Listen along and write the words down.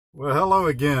Well, hello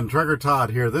again, Trucker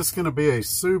Todd here. This is going to be a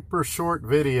super short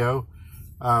video.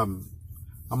 I'm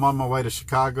on my way to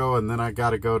Chicago, and then I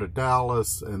got to go to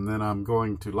Dallas, and then I'm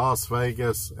going to Las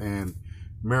Vegas and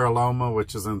Mariloma,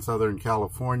 which is in Southern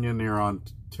California near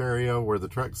Ontario, where the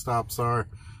truck stops are.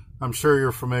 I'm sure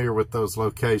you're familiar with those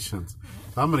locations.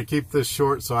 I'm going to keep this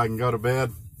short so I can go to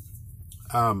bed.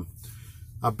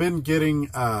 I've been getting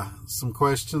some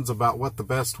questions about what the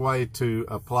best way to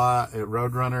apply at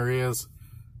Roadrunner is.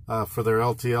 For their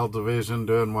LTL division,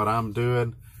 doing what I'm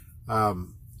doing.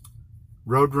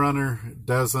 Roadrunner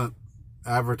doesn't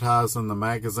advertise in the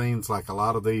magazines like a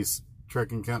lot of these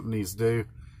trucking companies do,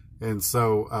 and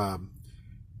so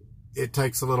it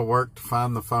takes a little work to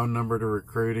find the phone number to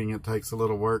recruiting. It takes a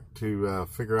little work to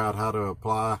figure out how to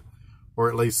apply, or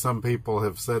at least some people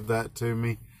have said that to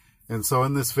me. And so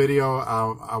in this video,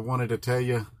 I wanted to tell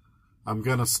you, I'm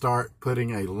going to start putting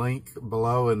a link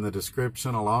below in the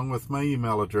description along with my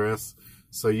email address,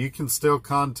 so you can still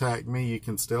contact me. You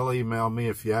can still email me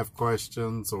if you have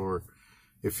questions, or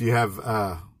if you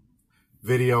have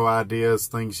video ideas,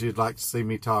 things you'd like to see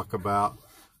me talk about.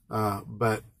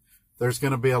 But there's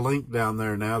going to be a link down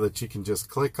there now that you can just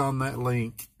click on that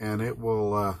link, and it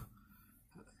will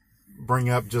bring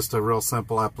up just a real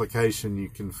simple application you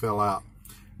can fill out.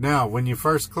 Now, when you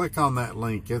first click on that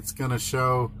link, it's going to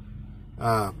show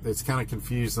it's kind of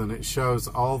confusing. It shows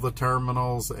all the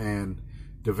terminals and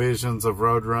divisions of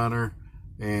Roadrunner,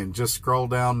 and just scroll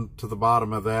down to the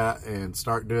bottom of that and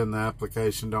start doing the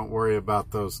application. Don't worry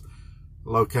about those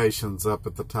locations up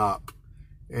at the top.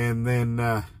 And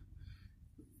then,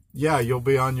 yeah, you'll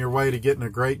be on your way to getting a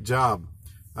great job.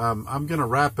 I'm going to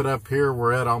wrap it up here.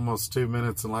 We're at almost 2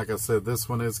 minutes, and like I said, this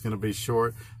one is going to be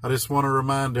short. I just want to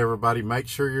remind everybody, make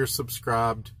sure you're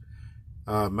subscribed.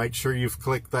 Make sure you've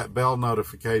clicked that bell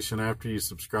notification after you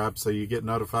subscribe so you get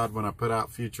notified when I put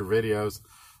out future videos.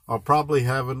 I'll probably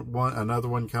have another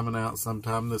one coming out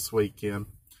sometime this weekend.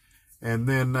 And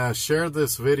then share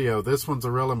this video. This one's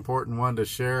a real important one to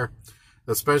share,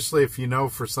 especially if you know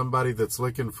for somebody that's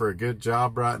looking for a good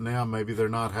job right now. Maybe they're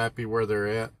not happy where they're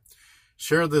at.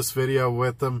 Share this video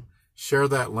with them. Share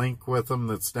that link with them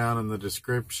that's down in the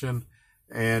description.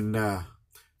 And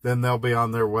then they'll be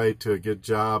on their way to a good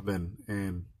job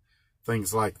and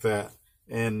things like that.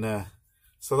 And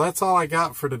so that's all I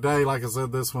got for today. Like I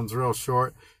said, this one's real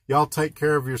short. Y'all take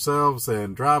care of yourselves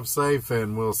and drive safe,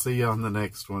 and we'll see you on the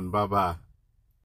next one. Bye-bye.